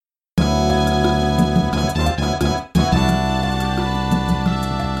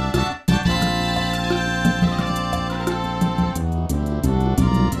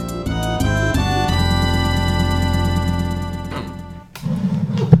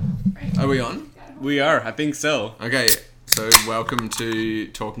we on? We are, I think so. Okay, so welcome to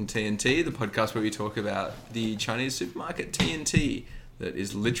Talking TNT, the podcast where we talk about the Chinese supermarket TNT that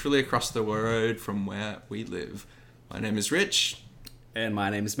is literally across the road from where we live. My name is Rich. And my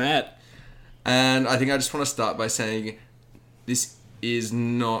name is Matt. And I think I just want to start by saying this is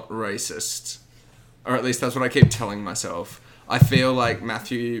not racist. Or at least that's what I keep telling myself. I feel like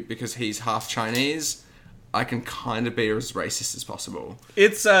Matthew, because he's half Chinese, I can kind of be as racist as possible.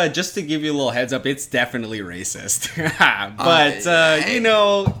 It's, just to give you a little heads up, it's definitely racist. But, you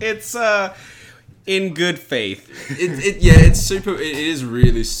know, it's, in good faith. It is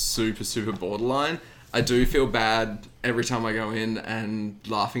really super borderline. I do feel bad every time I go in and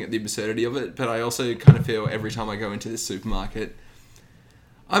laughing at the absurdity of it, but I also kind of feel every time I go into this supermarket,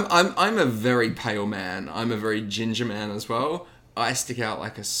 I'm a very pale man. I'm a very ginger man as well. I stick out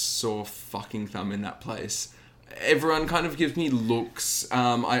like a sore fucking thumb in that place. Everyone kind of gives me looks.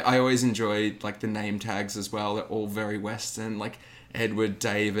 I always enjoy like the name tags as well. They're all very Western, like Edward,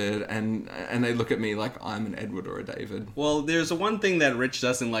 David, and they look at me like I'm an Edward or a David. Well, there's one thing that Rich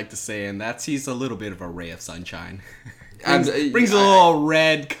doesn't like to say, and that's he's a little bit of a ray of sunshine. brings a little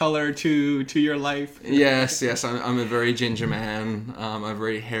red color to your life. Yes, I'm a very ginger man. I'm a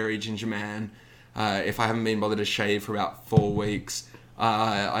very hairy ginger man. If I haven't been bothered to shave for about 4 weeks,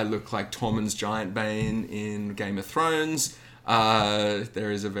 I look like Tormund's Giant Bane in Game of Thrones.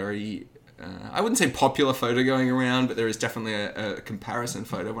 There is a very, I wouldn't say popular photo going around, but there is definitely a comparison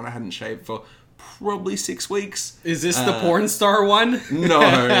photo when I hadn't shaved for probably 6 weeks. Is this the porn star one?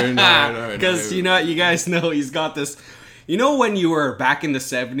 No. Because, you know, you guys know he's got this. You know when you were back in the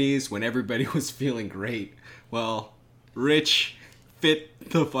 70s when everybody was feeling great? Well, Rich fit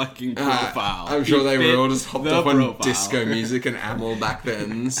the fucking profile. I'm sure they were all just hopped up on disco music and Amel back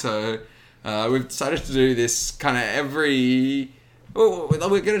then. So we've decided to do this kind of every... Well,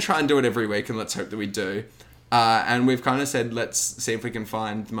 we're going to try and do it every week, and let's hope that we do. And we've kind of said, let's see if we can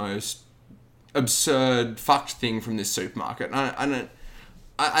find the most absurd, fucked thing from this supermarket. And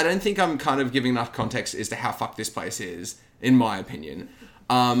I don't think I'm kind of giving enough context as to how fucked this place is, in my opinion.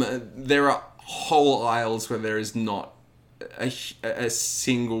 There are whole aisles where there is not a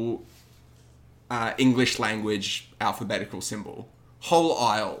single English language alphabetical symbol. Whole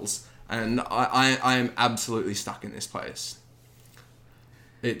aisles. And I am absolutely stuck in this place.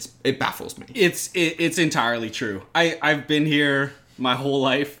 It baffles me. It's entirely true. I've been here my whole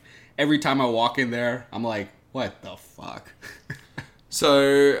life. Every time I walk in there, I'm like, what the fuck?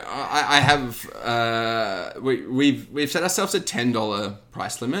 So I have we've set ourselves a $10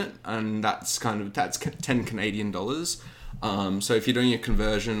 price limit, and that's 10 Canadian dollars. So if you're doing a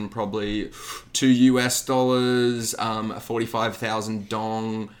conversion, probably to US dollars, 45,000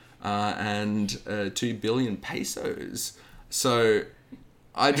 dong, and 2 billion pesos. So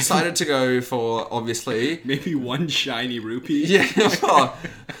I decided to go for, obviously... Maybe one shiny rupee? Yeah.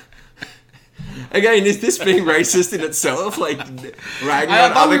 Again, is this being racist in itself? Like, ragging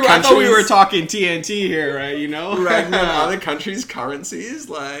on other countries? I thought we were talking TNT here, right? You know? Ragging on other countries' currencies?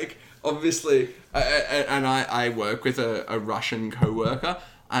 Like, obviously... I work with a Russian co-worker,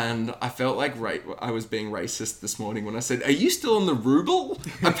 and I felt like I was being racist this morning when I said, are you still on the ruble?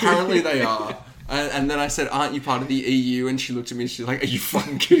 Apparently they are. And then I said, aren't you part of the EU? And she looked at me and she's like, are you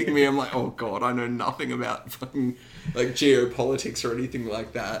fucking kidding me? I'm like, oh God, I know nothing about fucking like geopolitics or anything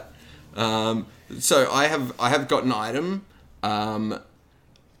like that. So I have got an item, and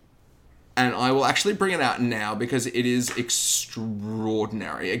I will actually bring it out now because it is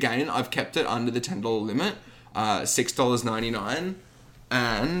extraordinary. Again, I've kept it under the $10 limit, $6.99,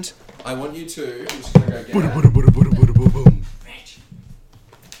 and I want you to... I'm just going to go get it.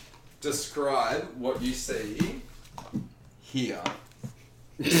 Describe what you see here.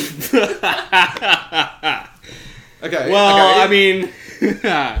 Okay. Well, I mean,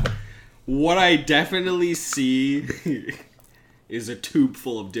 what I definitely see is a tube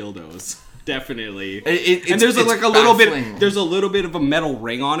full of dildos. Definitely. And there's a little bit. There's a little bit of a metal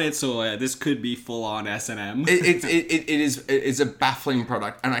ring on it, so this could be full on S&M. It's a baffling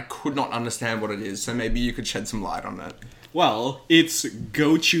product, and I could not understand what it is. So maybe you could shed some light on it. Well, it's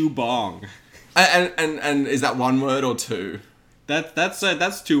Gochu Bong. And is that one word or two?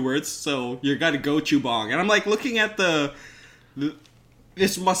 That's 2 words. So you got a Gochu Bong, and I'm like looking at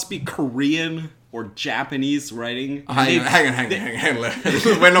this must be Korean or Japanese writing. Hang on.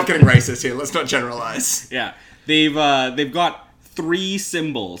 We're not getting racist here. Let's not generalize. Yeah, they've got 3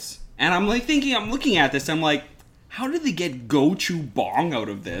 symbols, and I'm looking at this. I'm like, how did they get Gochu Bong out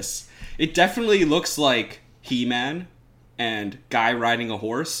of this? It definitely looks like He-Man and guy riding a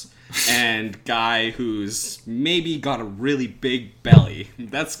horse. and guy who's maybe got a really big belly.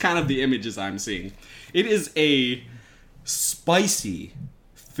 That's kind of the images I'm seeing. It is a spicy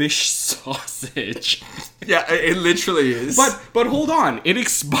fish sausage. Yeah, it literally is. But hold on. It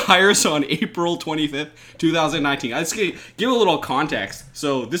expires on April 25th, 2019. Let's give a little context.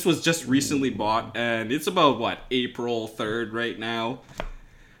 So this was just recently bought, and it's about, April 3rd right now.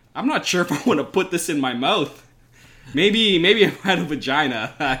 I'm not sure if I want to put this in my mouth. Maybe if I had a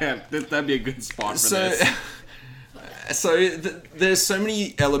vagina, that'd be a good spot for this. There's so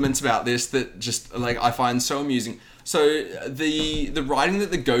many elements about this that just, I find so amusing. So the writing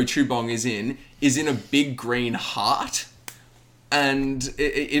that the gochujang is in a big green heart, and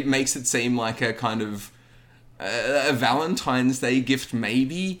it makes it seem like a kind of a Valentine's Day gift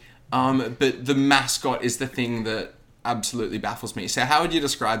maybe, but the mascot is the thing that absolutely baffles me. So how would you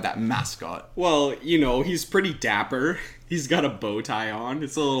describe that mascot? Well, he's pretty dapper. He's got a bow tie on.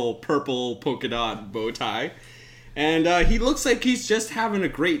 It's a little purple polka dot bow tie. And he looks like he's just having a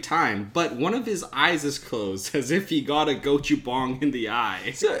great time, but one of his eyes is closed, as if he got a gochujang in the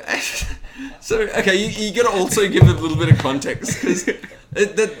eye. So okay, you gotta also give a little bit of context, because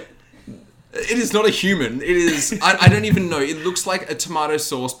it is not a human. It is, I don't even know. It looks like a tomato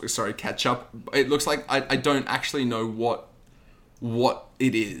sauce, ketchup. It looks like, I don't actually know what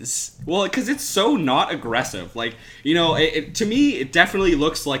it is. Well, because it's so not aggressive. To me, it definitely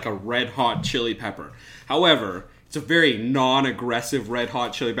looks like a red hot chili pepper. However, it's a very non-aggressive red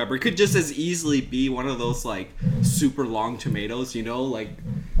hot chili pepper. It could just as easily be one of those super long tomatoes, like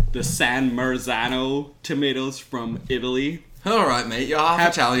the San Marzano tomatoes from Italy. All right, mate, you're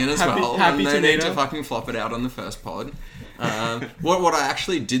half Italian as well. Happy no tomato. Need to fucking flop it out on the first pod. What I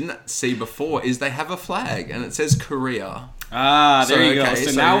actually didn't see before is they have a flag and it says Korea. Ah, there you go.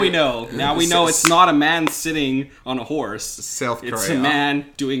 So now we know. Now we know it's not a man sitting on a horse. South Korea. It's a man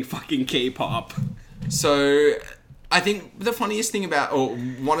doing fucking K-pop. So I think the funniest thing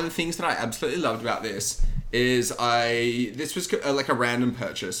one of the things that I absolutely loved about this is this was like a random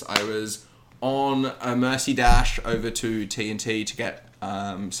purchase. I was on a Mercy Dash over to T&T to get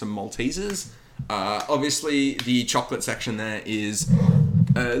some Maltesers. Obviously, the chocolate section there is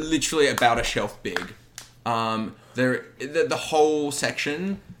literally about a shelf big. The whole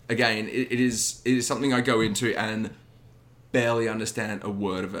section, again, it is something I go into and barely understand a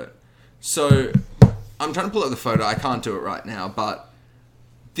word of it. So I'm trying to pull up the photo. I can't do it right now, but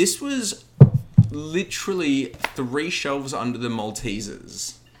this was literally 3 shelves under the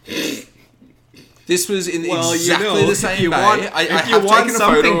Maltesers. This was in exactly the same bay. If you want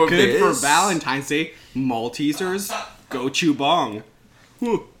something good for Valentine's Day, Maltesers, gochujang.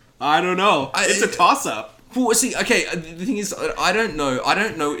 I don't know. It's a toss-up. Well, see, okay, the thing is, I don't know. I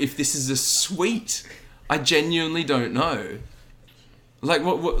don't know if this is a sweet. I genuinely don't know.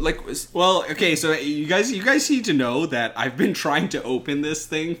 Well, okay, so you guys need to know that I've been trying to open this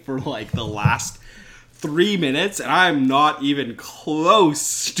thing for the last 3 minutes, and I'm not even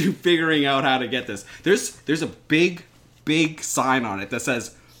close to figuring out how to get this. There's a big sign on it that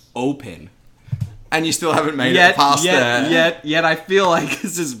says open. And you still haven't made it past there. Yet I feel like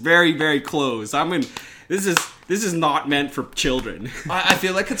this is very, very close. This is not meant for children. I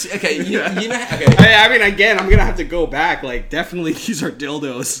feel like it's okay. You know. Okay. Again, I'm gonna have to go back. Definitely, these are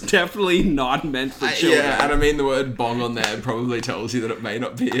dildos. Definitely not meant for children. Yeah, and I mean the word "bong" on there probably tells you that it may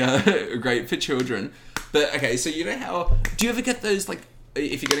not be great for children. But okay, so you know how? Do you ever get those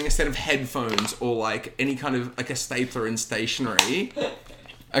if you're getting a set of headphones or any kind of a stapler in stationery?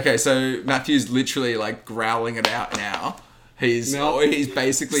 Okay, so Matthew's literally growling it out now. He's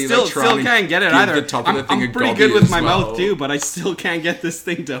basically still can't get it either. The top of the thing I'm pretty good with my mouth too, but I still can't get this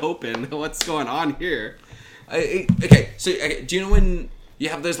thing to open. What's going on here? Okay, so do you know when you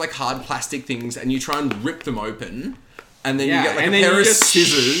have those hard plastic things and you try and rip them open, and then you get a pair of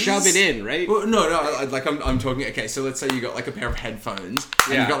scissors, shove it in, right? Well, no, I'm talking. Okay, so let's say you got a pair of headphones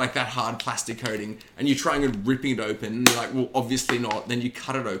and you got that hard plastic coating, and you're trying and ripping it open, and you're well, obviously not. Then you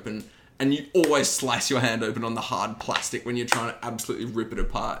cut it open. And you always slice your hand open on the hard plastic when you're trying to absolutely rip it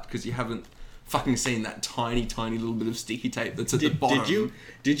apart because you haven't fucking seen that tiny little bit of sticky tape that's at the bottom.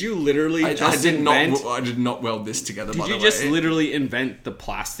 Did you literally I did not weld this together, by the way. Did you just literally invent the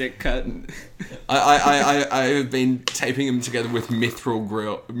plastic cut? I have been taping them together with mithril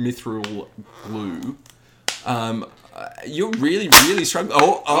glue. You're really struggling.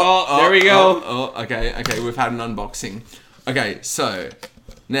 There we go. Okay, we've had an unboxing. Okay, so...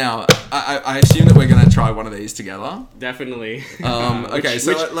 Now, I assume that we're going to try one of these together. Definitely. Okay,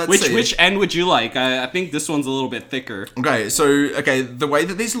 let's see. Which end would you like? I think this one's a little bit thicker. Okay, so the way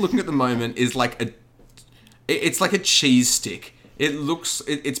that these are looking at the moment is it's like a cheese stick.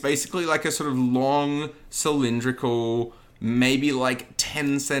 It's basically like a sort of long, cylindrical, maybe like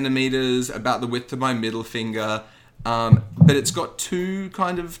 10 centimeters, about the width of my middle finger. But it's got two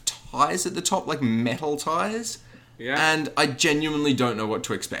kind of ties at the top, like metal ties. Yeah. And I genuinely don't know what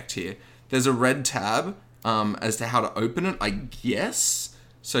to expect here. There's a red tab as to how to open it, I guess.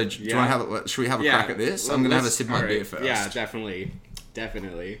 So should we have a crack at this? I'm going to have a sip of my beer first. Yeah,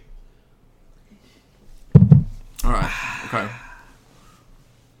 definitely. All right. Okay.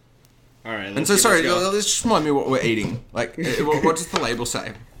 All right. And so, sorry, let's just remind me what we're eating. Like, what does the label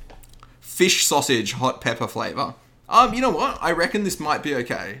say? Fish sausage, hot pepper flavor. You know what? I reckon this might be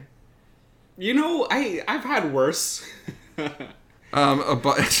okay. You know, I've had worse.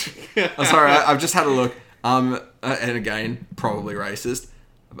 But sorry, I've just had a look. And again, probably racist.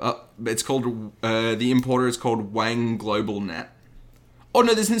 It's called the importer is called Wang Global Net. Oh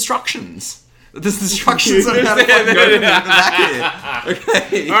no, there's instructions. There's instructions on how to fucking open the back here.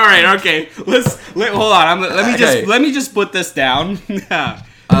 Okay. All right. Okay. Hold on. Let me just put this down.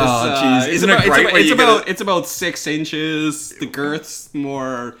 Oh, jeez. Isn't it great? It's about 6 inches. The girth's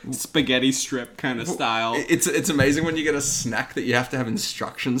more spaghetti strip kind of style. It's amazing when you get a snack that you have to have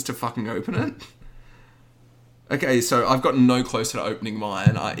instructions to fucking open it. Okay, so I've got no closer to opening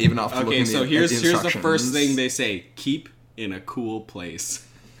mine, even after looking at the instructions. Okay, so here's the first thing they say: keep in a cool place.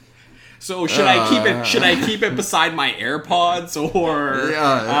 So should I keep it beside my AirPods or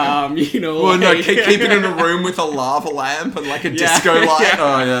Well, no, keep it in a room with a lava lamp and like a disco light. Yeah.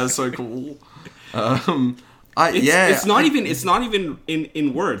 Oh yeah, so cool. It's not even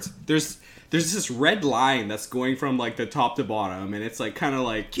in words. There's this red line that's going from like the top to bottom, and it's like kind of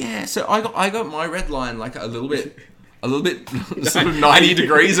like So I got my red line like a little bit sort of 90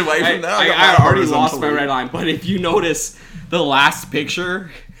 degrees away from that. I already lost my red line, but if you notice the last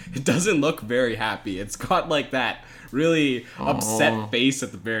picture. It doesn't look very happy. It's got like that really upset face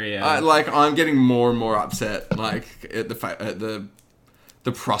at the very end. I'm getting more and more upset. Like at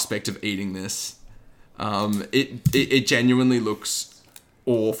the prospect of eating this. It genuinely looks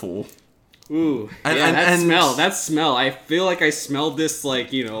awful. Ooh, that smell. I feel like I smelled this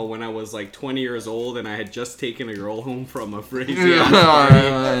like, you know, when I was like 20 years old and I had just taken a girl home from a crazy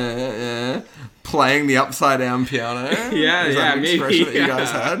playing the upside down piano. Is that an expression that you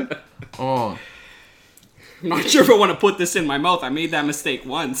guys had? Oh, I'm not sure if I want to put this in my mouth. I made that mistake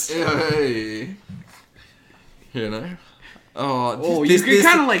once. Hey, you know. You can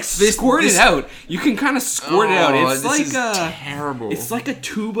kind of like squirt it out. You can kind of squirt it out. It's like terrible. It's like a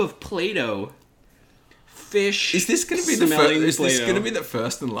tube of Play-Doh. Fish. Is this going to be the first? Is this going to be the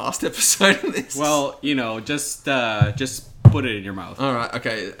first and last episode of this? Well, you know, just put it in your mouth. All right.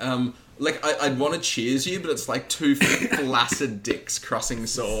 Okay. I'd want to cheers you, but it's like two flaccid dicks crossing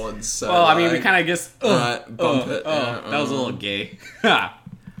swords. So well, I mean, we kind of just bump it. That was a little gay.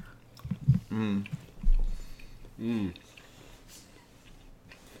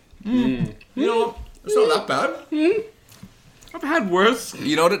 You know what? It's not that bad. I've had worse.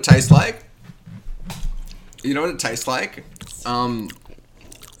 You know what it tastes like? You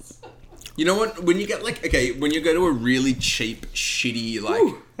know what? When you get when you go to a really cheap, shitty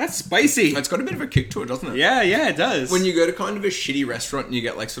that's spicy. It's got a bit of a kick to it, doesn't it? Yeah, it does. When you go to kind of a shitty restaurant and you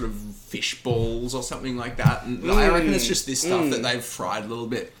get like sort of fish balls or something like that, and I reckon it's just this stuff that they've fried a little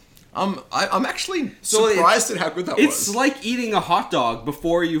bit. I'm actually surprised at how good that was. It's like eating a hot dog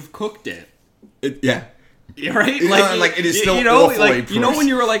before you've cooked it. Yeah. Right? Like it is still awfully like you know when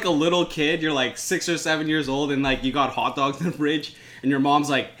you were like a little kid, you're like 6 or 7 years old and like you got hot dogs in the fridge and your mom's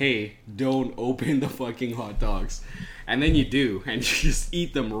like, "Hey, don't open the fucking hot dogs." And then you do, and you just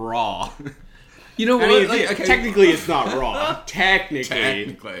eat them raw. You know what? Technically it's not raw. Technically.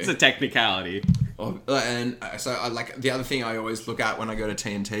 It's a technicality. And so the other thing I always look at when I go to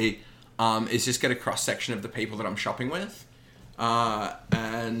T&T is just get a cross section of the people that I'm shopping with.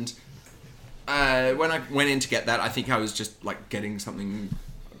 And when I went in to get that, I think I was just like getting something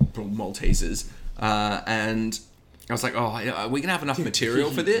from Maltesers. And I was like, "Oh, are we gonna have enough material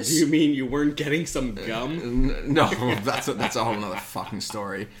for this?" Do you mean you weren't getting some gum? No, that's a whole other fucking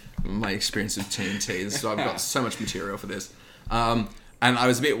story. My experience with T&T, so I've got so much material for this. And I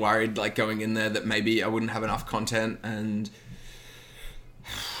was a bit worried, like going in there, that maybe I wouldn't have enough content. And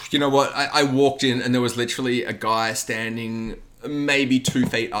you know what? I walked in, and there was literally a guy standing maybe 2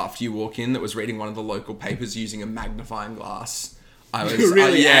 feet after you walk in that was reading one of the local papers using a magnifying glass. I was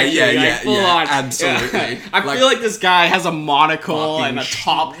really, full on. Absolutely. Yeah. I feel like this guy has a monocle and a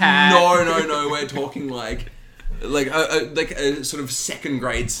top hat. No. We're talking like like a sort of second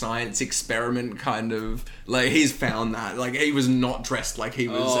grade science experiment kind of, like, he's found that, like, he was not dressed like he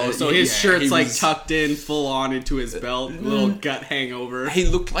was. So his shirt's like tucked in full on into his belt, little gut hangover. He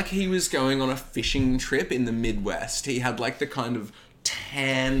looked like he was going on a fishing trip in the Midwest. He had like the kind of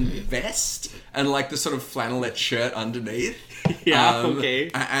tan vest and like the sort of flannelette shirt underneath.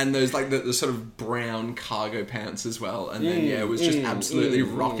 Okay. And those like the sort of brown cargo pants as well. And then it was just absolutely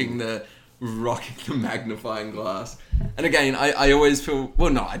rocking the magnifying glass. And again, I always feel,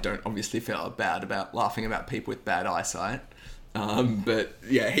 well, no, I don't obviously feel bad about laughing about people with bad eyesight. But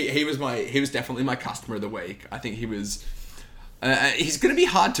yeah, he was definitely my customer of the week. I think he was. He's going to be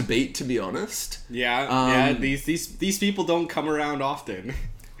hard to beat, to be honest. Yeah. These people don't come around often.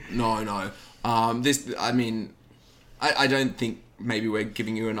 No. I don't think maybe we're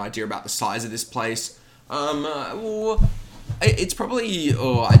giving you an idea about the size of this place. It's probably,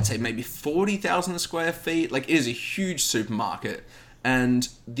 I'd say maybe 40,000 square feet. Like, it is a huge supermarket, and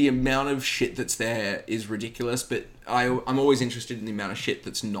the amount of shit that's there is ridiculous. But I'm always interested in the amount of shit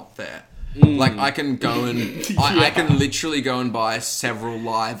that's not there. Like, I can go and I can literally go and buy several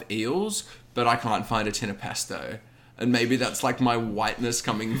live eels, but I can't find a tin of pesto. And maybe that's like my whiteness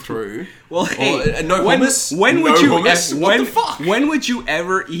coming through. Well, hey, no hummus. When would you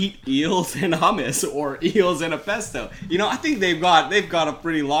ever eat eels and hummus or eels and a pesto? You know, I think they've got a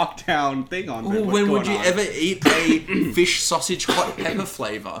pretty locked down thing on there. When would you ever eat a fish sausage hot pepper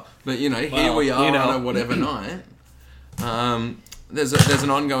flavor? But here we are on a whatever night. There's an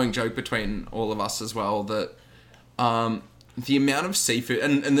ongoing joke between all of us as well that the amount of seafood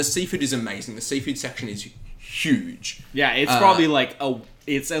and the seafood is amazing. The seafood section is huge. Yeah, it's probably like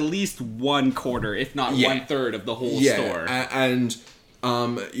it's at least 1/4, if not 1/3 of the whole store. And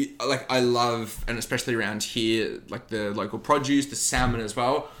like, I love, and especially around here, like the local produce, the salmon as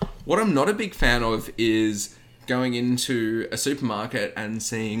well. What I'm not a big fan of is going into a supermarket and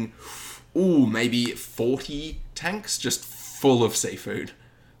seeing, maybe 40 tanks just full of seafood,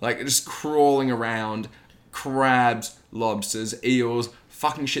 like just crawling around, crabs, lobsters, eels,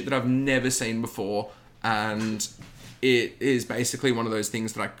 fucking shit that I've never seen before. And it is basically one of those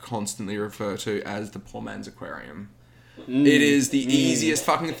things that I constantly refer to as the poor man's aquarium. It is the easiest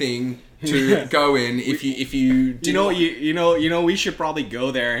fucking thing to go in if you we should probably go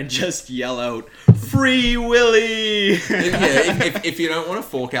there and just yell out Free Willy. If you don't want to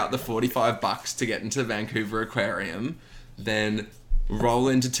fork out the $45 to get into the Vancouver Aquarium, then roll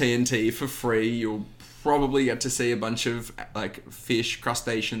into TNT for free. You'll probably get to see a bunch of like fish,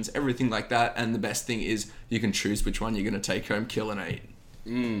 crustaceans, everything like that. And the best thing is you can choose which one you're going to take home, kill, and eat.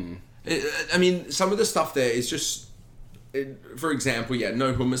 Some of the stuff there is just, for example,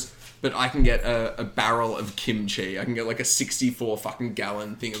 no hummus, but I can get a barrel of kimchi. I can get like a 64 fucking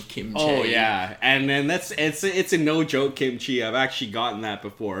gallon thing of kimchi. Oh yeah, and then it's a no joke kimchi. I've actually gotten that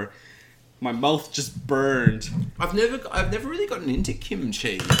before. My mouth just burned. I've never really gotten into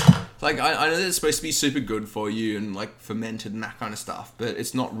kimchi. Like, I know that it's supposed to be super good for you and like fermented and that kind of stuff, but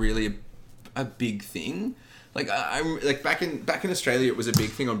it's not really a big thing. Like, I'm like back in Australia, it was a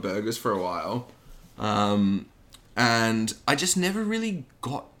big thing on burgers for a while, and I just never really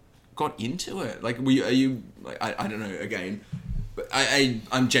got into it. Like, I don't know. Again, but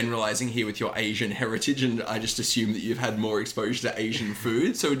I'm generalizing here with your Asian heritage, and I just assume that you've had more exposure to Asian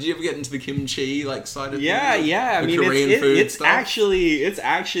food. So, did you ever get into the kimchi like side of Yeah. I mean, Korean food it's stuff? it's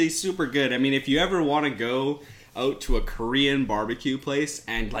actually super good. I mean, if you ever want to go out to a Korean barbecue place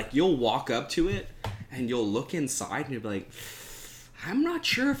and like you'll walk up to it and you'll look inside and you'll be like, I'm not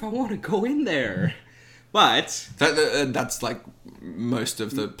sure if I want to go in there. But that's like most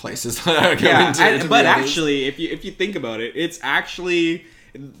of the places that I go into. But actually, if you think about it, it's actually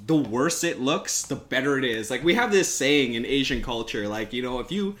the worse it looks, the better it is. Like, we have this saying in Asian culture, like, you know,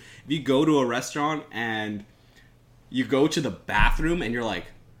 if you go to a restaurant and you go to the bathroom and you're like,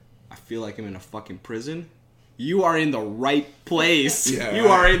 I feel like I'm in a fucking prison. You are in the right place. You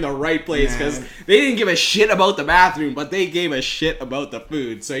are in the right place, because they didn't give a shit about the bathroom, but they gave a shit about the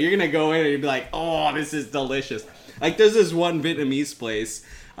food. So you're going to go in and you'll be like, oh, this is delicious. Like, there's this one Vietnamese place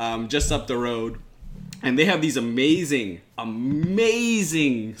just up the road, and they have these amazing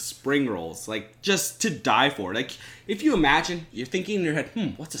spring rolls, like, just to die for. Like, if you imagine, you're thinking in your head,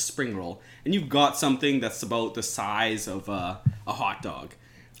 what's a spring roll? And you've got something that's about the size of a hot dog.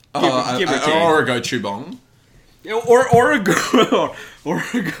 Or a gochujang. Or a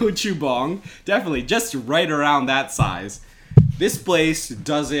gochujang, definitely, just right around that size. This place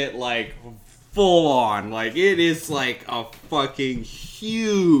does it like full on, like it is like a fucking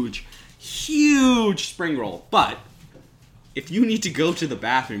huge spring roll. But if you need to go to the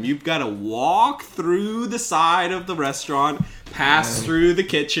bathroom, you've got to walk through the side of the restaurant, pass through the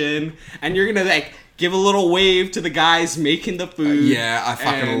kitchen, and you're gonna like give a little wave to the guys making the food. Yeah, I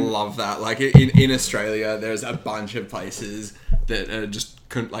fucking love that. Like in Australia, there's a bunch of places that are just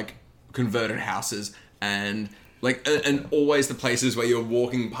converted houses, and like and always the places where you're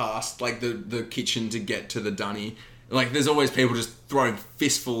walking past like the kitchen to get to the dunny. Like, there's always people just throwing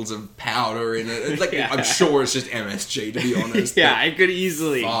fistfuls of powder in it. Like, I'm sure it's just MSG, to be honest. Yeah, it could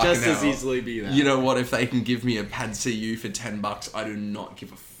easily, just as easily be that. You know what? If they can give me a Pad CU for $10, I do not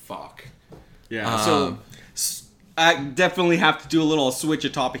give a fuck. Yeah, so I definitely have to do a little switch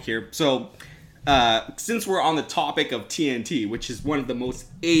of topic here. So, since we're on the topic of TNT, which is one of the most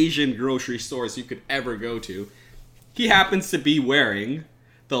Asian grocery stores you could ever go to, he happens to be wearing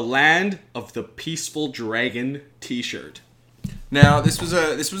the Land of the Peaceful Dragon t-shirt. Now, this was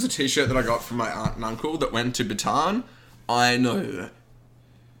a t-shirt that I got from my aunt and uncle that went to Bhutan. I know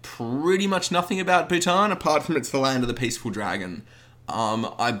pretty much nothing about Bhutan apart from it's the Land of the Peaceful Dragon.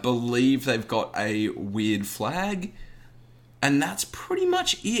 I believe they've got a weird flag, and that's pretty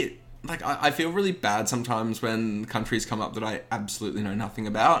much it. Like, I feel really bad sometimes when countries come up that I absolutely know nothing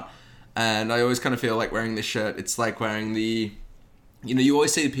about, and I always kind of feel like wearing this shirt, it's like wearing the... You know, you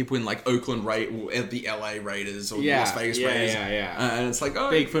always see people in, like, Oakland the LA Raiders or Las Vegas Raiders. Yeah. And it's like,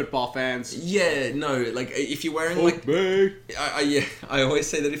 oh... Big football fans. Yeah, no, like, if you're wearing, like... I always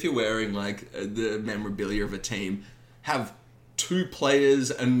say that if you're wearing, like, the memorabilia of a team, have 2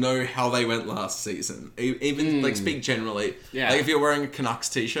 players and know how they went last season. Even, like, speak generally. Yeah. Like, if you're wearing a Canucks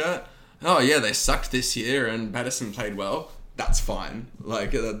t-shirt, oh, yeah, they sucked this year and Patterson played well. That's fine.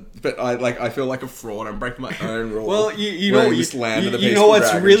 Like, but I feel like a fraud. I'm breaking my own rules. Well, you know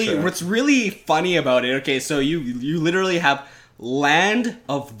what's really funny about it. Okay, so you literally have Land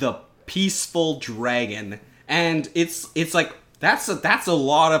of the Peaceful Dragon, and it's like that's a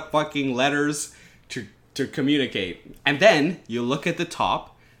lot of fucking letters to communicate. And then you look at the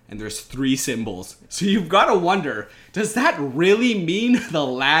top, and there's 3 symbols. So you've got to wonder, does that really mean the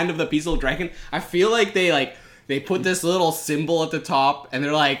Land of the Peaceful Dragon? I feel like they put this little symbol at the top, and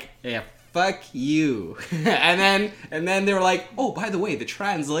they're like, yeah, fuck you. and then they were like, oh, by the way, the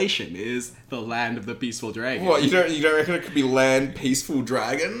translation is the Land of the Peaceful Dragon. What, you don't reckon it could be Land Peaceful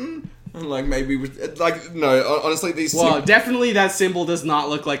Dragon? Like, maybe no, honestly, these... Well, definitely that symbol does not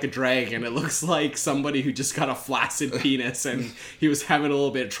look like a dragon. It looks like somebody who just got a flaccid penis and he was having a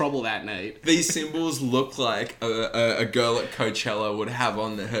little bit of trouble that night. These symbols look like a girl at Coachella would have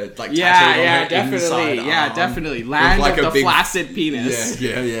on her, like, tattooed yeah, on her definitely, inside arm. Yeah, definitely. Land like of the flaccid penis.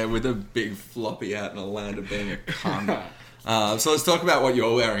 Yeah, with a big floppy hat and a land of being a cunt. So let's talk about what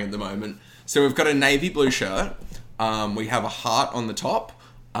you're wearing at the moment. So we've got a navy blue shirt. We have a heart on the top.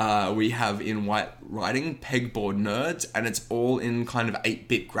 We have in white writing Pegboard Nerds, and it's all in kind of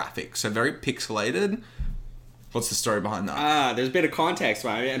 8-bit graphics, so very pixelated. What's the story behind that? There's a bit of context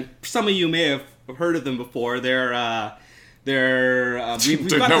behind it, and some of you may have heard of them before. No one's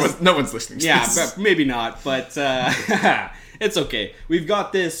listening to this. But maybe not, but it's okay. We've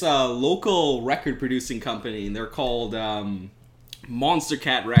got this local record producing company, and they're called Monster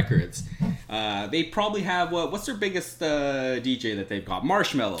Cat Records. They probably have what's their biggest DJ that they've got?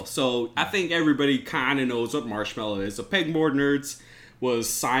 Marshmello. So I think everybody kind of knows what Marshmello is. So Pegboard Nerds was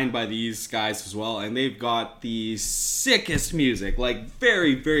signed by these guys as well, and they've got the sickest music, like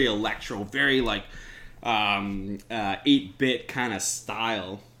very, very electro, very like 8-bit kind of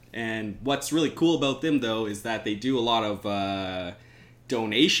style. And what's really cool about them though is that they do a lot of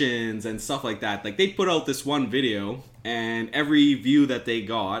donations and stuff like that. Like, they put out this one video, and every view that they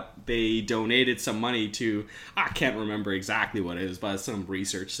got, they donated some money to, I can't remember exactly what it is, but some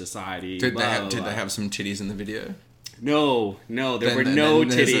research society. Did they have some titties in the video? No, there were no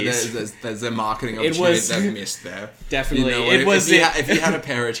titties. There's a marketing opportunity they've missed there. Definitely. You know, if you had a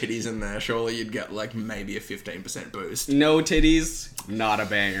pair of titties in there, surely you'd get like maybe a 15% boost. No titties, not a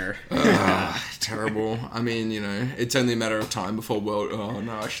banger. Terrible. I mean, you know, it's only a matter of time before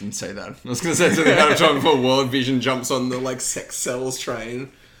I shouldn't say that. I was going to say it's only a matter of time before World Vision jumps on the like sex sells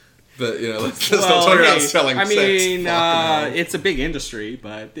train. But, you know, let's not talk about selling sex. I mean, it's a big industry,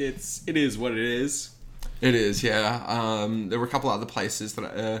 but it is what it is. It is, yeah. There were a couple other places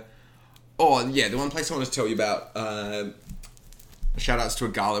that the one place I want to tell you about, shout outs to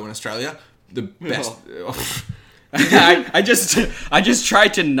Agalo in Australia. The best... I just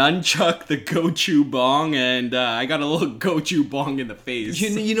tried to nunchuck the Gochu bong, and I got a little Gochu bong in the face.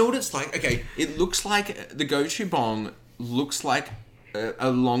 You know what it's like? Okay, it looks like... The Gochu bong looks like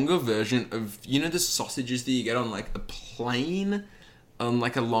a longer version of... You know the sausages that you get on, like, a plane... on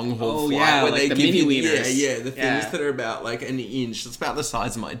like a long haul flight where like they the give mini you wieners. the things that are about like an inch. It's about the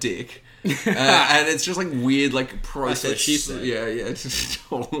size of my dick, and it's just like weird like process. That's what she said.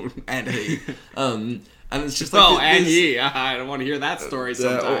 And he, and it's just like and he. I don't want to hear that story.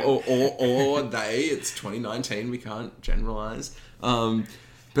 Sometime. Or they. It's 2019. We can't generalize.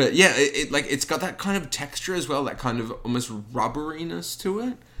 But yeah, it's got that kind of texture as well, that kind of almost rubberiness to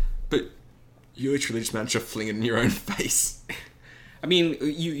it. But you literally just managed to fling it in your own face. I mean,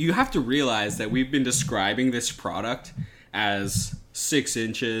 you have to realize that we've been describing this product as 6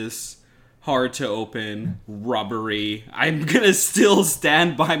 inches, hard to open, rubbery. I'm gonna still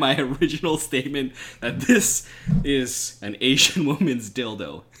stand by my original statement that this is an Asian woman's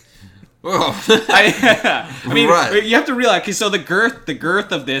dildo. Oh. I mean, right. You have to realize, so the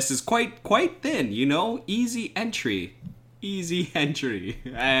girth of this is quite thin, you know, easy entry,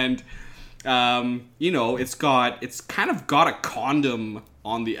 and you know, it's kind of got a condom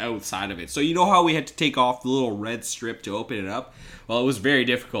on the outside of it. So you know how we had to take off the little red strip to open it up? Well, it was very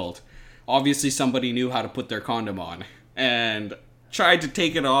difficult. Obviously, somebody knew how to put their condom on and tried to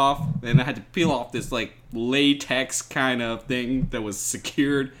take it off, and I had to peel off this like latex kind of thing that was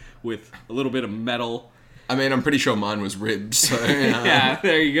secured with a little bit of metal. I mean, I'm pretty sure mine was ribbed, so... Yeah,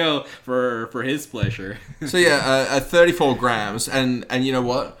 there you go, for his pleasure. So yeah, 34 grams, and you know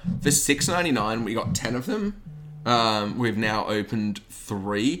what? For $6.99, we got 10 of them. We've now opened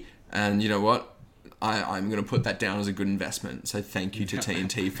 3, and you know what? I'm going to put that down as a good investment, so thank you to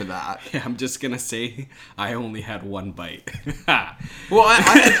TNT for that. Yeah, I'm just going to say I only had 1 bite. Well,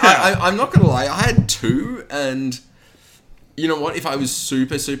 I'm not going to lie, I had 2, and... You know what? If I was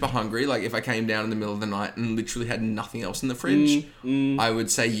super, super hungry, like if I came down in the middle of the night and literally had nothing else in the fridge, I would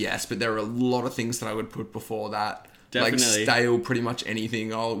say yes. But there are a lot of things that I would put before that. Definitely. Like stale, pretty much anything.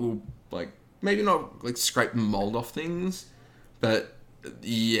 Will like maybe not like scrape mold off things, but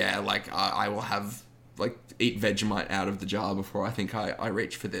yeah, like I will have like eat Vegemite out of the jar before I think I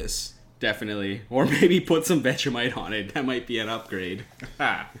reach for this. Definitely. Or maybe put some Vegemite on it. That might be an upgrade.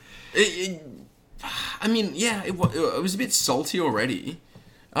 I mean, yeah, it was a bit salty already.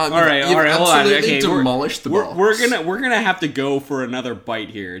 All right, hold on. Okay, demolished the box. We're gonna have to go for another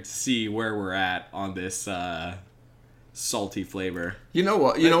bite here to see where we're at on this salty flavor. You know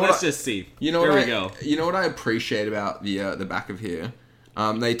what? Let's just see. You know there what we go. You know what I appreciate about the back of here?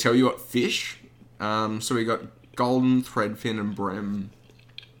 They tell you what fish. So we got golden, threadfin, and bream.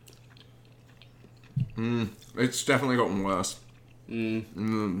 It's definitely gotten worse.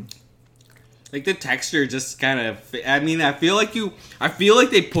 Like the texture just kind of, I mean, I feel like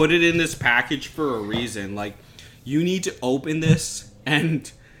they put it in this package for a reason. Like, you need to open this and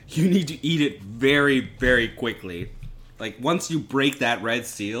you need to eat it very, very quickly. Like, once you break that red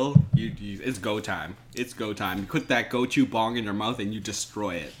seal, it's go time. It's go time. You put that gochu bong in your mouth and you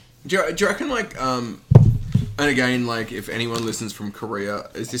destroy it. Do you reckon, like, and again, like, if anyone listens from Korea,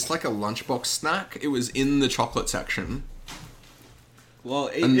 is this like a lunchbox snack? It was in the chocolate section.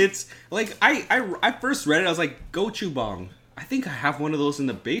 Well, it's like I first read it. I was like, gochujang. I think I have one of those in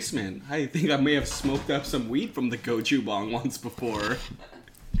the basement. I think I may have smoked up some weed from the gochujang once before.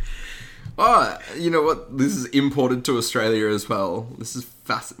 Oh, you know what? This is imported to Australia as well. This is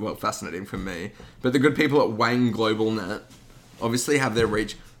fascinating for me. But the good people at Wang Global Net obviously have their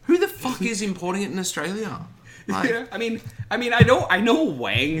reach. Who the fuck is importing it in Australia? Like, yeah, I mean, I know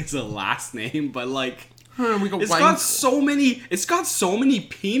Wang is a last name, but like. It's got so many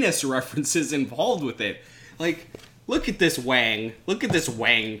penis references involved with it. Like, look at this Wang. Look at this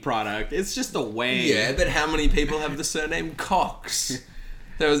Wang product. It's just a Wang. Yeah, but how many people have the surname Cox?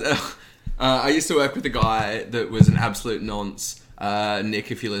 There was I used to work with a guy that was an absolute nonce. Nick,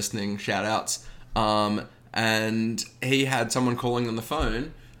 if you're listening, shout outs. And he had someone calling on the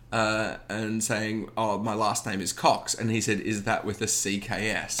phone and saying, "Oh, my last name is Cox." And he said, "Is that with a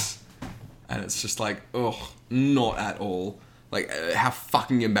CKS?" And it's just like, oh, not at all. Like, how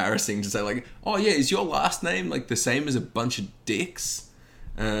fucking embarrassing to say, like, oh yeah, is your last name like the same as a bunch of dicks?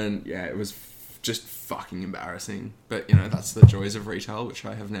 And yeah, it was just fucking embarrassing. But you know, that's the joys of retail, which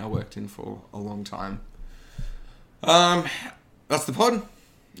I have now worked in for a long time. That's the pod.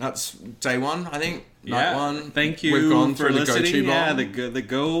 That's day 1, I think. Night 1. Thank you. We've gone for through listening. the the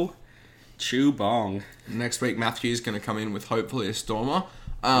go chew bong. Next week, Matthew's going to come in with hopefully a stormer.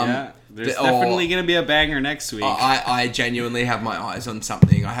 There's definitely going to be a banger next week. I genuinely have my eyes on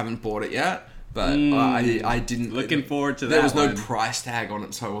something. I haven't bought it yet, but I didn't. Looking forward to that. There was no price tag on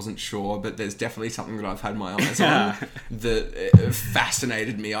it, so I wasn't sure. But there's definitely something that I've had my eyes on that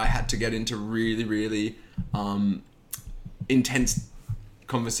fascinated me. I had to get into really, really intense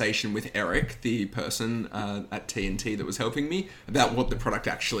conversation with Eric, the person at TNT that was helping me, about what the product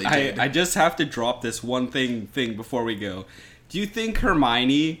actually did. I just have to drop this one thing before we go. Do you think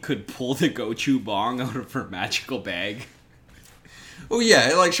Hermione could pull the Gochu Bong out of her magical bag? Well,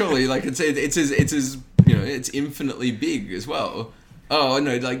 yeah, like surely, like it's as it's infinitely big as well. Oh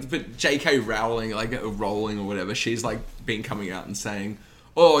no, like but J.K. Rowling, like Rowling or whatever, she's like been coming out and saying,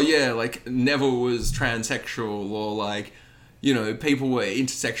 oh yeah, like Neville was transsexual, or like people were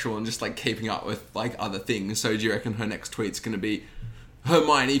intersexual, and just like keeping up with like other things. So do you reckon her next tweet's going to be,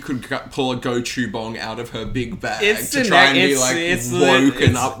 Hermione could pull a Gochu Bong out of her big bag to try and be like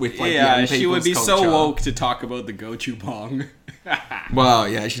woken up with like young people's she would be culture. so woke to talk about the Gochu Bong. Well,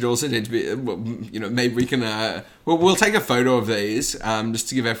 yeah, she'd also need to be. Maybe we can. We'll take a photo of these just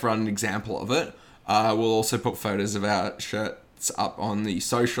to give everyone an example of it. We'll also put photos of our shirts up on the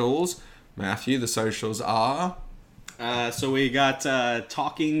socials. Matthew, the socials are. So we got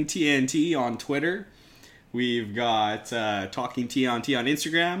Talking TNT on Twitter. We've got Talking TNT on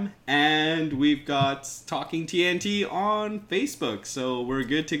Instagram, and we've got Talking TNT on Facebook. So we're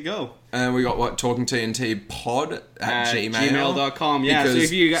good to go. And we got Talking TNT pod at gmail.com. Yeah. So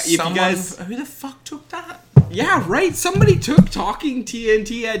if you guys, who the fuck took that? Yeah, right. Somebody took Talking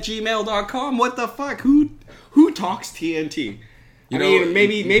TNT at gmail.com. What the fuck? Who talks TNT? I mean,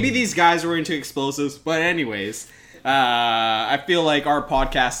 maybe these guys were into explosives, but anyways. I feel like our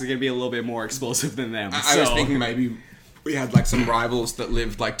podcast is going to be a little bit more explosive than them. I was thinking maybe we had like some rivals that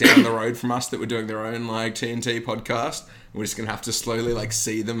lived like down the road from us that were doing their own like TNT podcast. We're just going to have to slowly like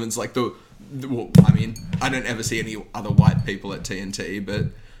see them as like well, I mean, I don't ever see any other white people at TNT, but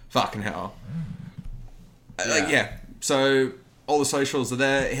fucking hell. Yeah. So all the socials are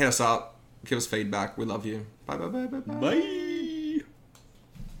there. Hit us up. Give us feedback. We love you. Bye.